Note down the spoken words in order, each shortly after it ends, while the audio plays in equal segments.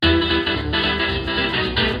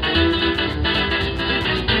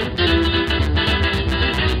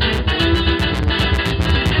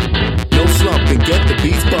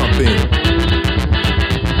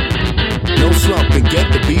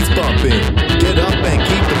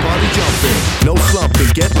jumping. No slumping,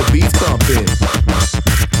 get the beats bumping.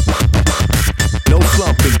 No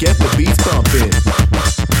slumping, get the beats bumping.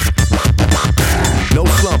 No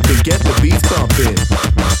slumping, get the beats bumping.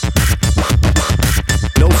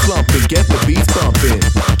 No slumping, get the beats bumping.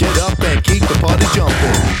 Get up and keep the party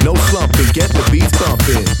jumping. No slumping, get the beats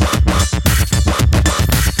bumping.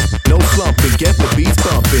 No slumping, get the beats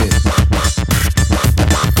bumping.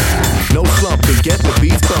 No slumping, get the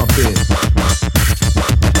beats bumping.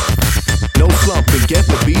 No slumping, get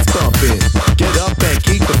the beats bumping. Get up and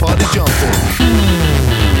keep the party jumping.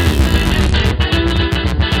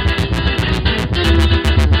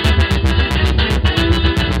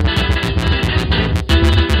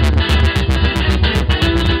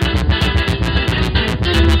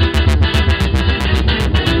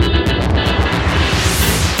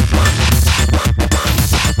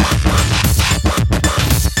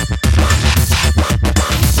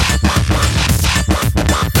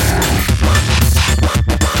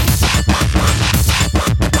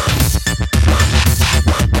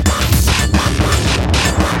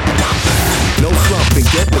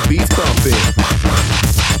 Get the beats bumping.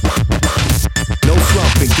 No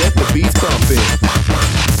slumping, get the beats bumping.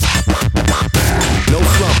 No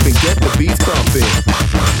slumping, get the beats bumping.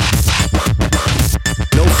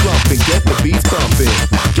 No slumping, get the beats bumping.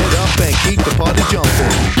 Get up and keep the party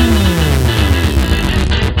jumping.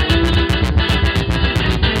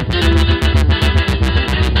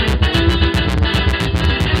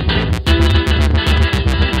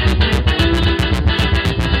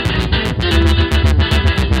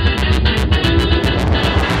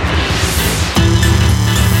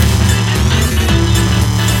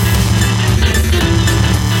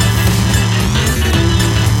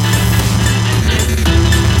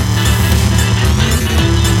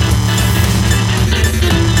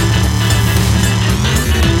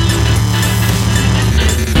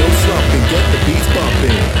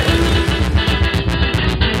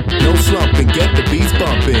 No slumping, get the beats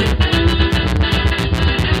bumping.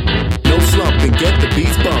 No slumping, get the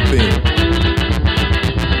beats bumping.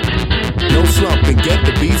 No slumping, get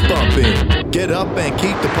the beats bumping. Get up and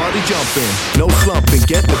keep the party jumping. No slumping,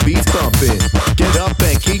 get the beats bumping. Get up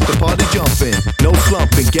and keep the party jumping. No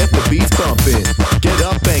slumping, get the beats bumping. Get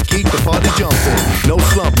up and keep the party jumping. No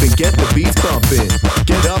slumping, get the beats bumping.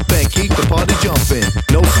 Get up and keep the party jumping.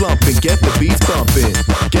 No slumping, get the beats bumping.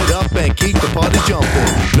 Get up and keep the party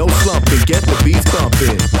jumping. No slumping, get the beats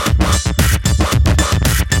bumping.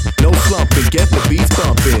 No slumping, get the beats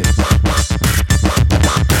bumping.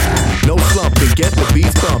 No slumping, get the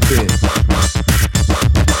beats bumping.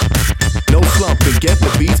 No slumping, get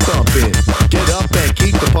the beats bumping. Get up and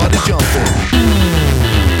keep the party jumping.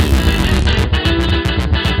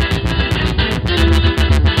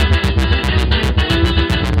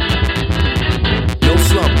 No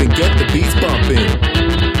slumping, get the beats bumping.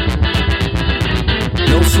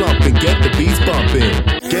 No slumping, get the beats bumping.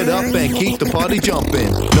 Get up and keep the party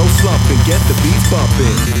jumping. No slumping, get the beats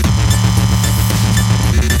bumping.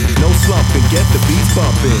 No slumping, get the beats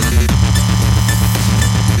bumping.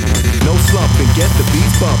 No slumping, get the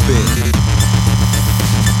beats bumping.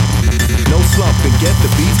 No slumping, get the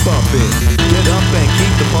beats bumping. Get up and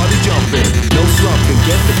keep the party jumping. No slumping,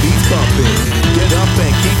 get the beats bumping. Get up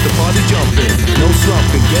and keep the party jumping. No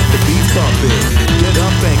slumping, get the beats bumping. Get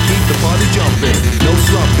up and keep the party jumping. No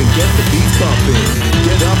slumping, get the beats bumping.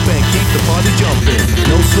 Get up and keep the party jumping.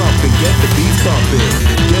 No slumping, get the beats bumping.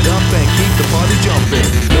 Get up and keep the party jumping.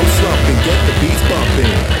 No slumping, get the beats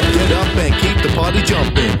bumping. Get up and keep the party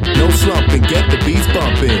jumping. No slumping, get the beats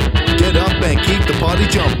bumping. Get up and keep the party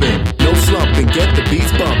jumping. No slumping, get the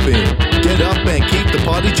beats bumping. Get up and keep the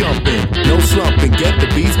party jumping. No slumping, get the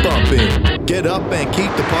beats bumping. Get up and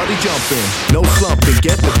keep the party jumping. No slumping,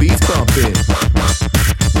 get the beats bumping.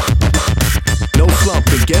 No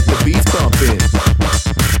slumping, get the beats bumping.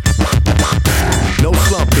 No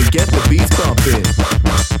slumping, get the beats bumping.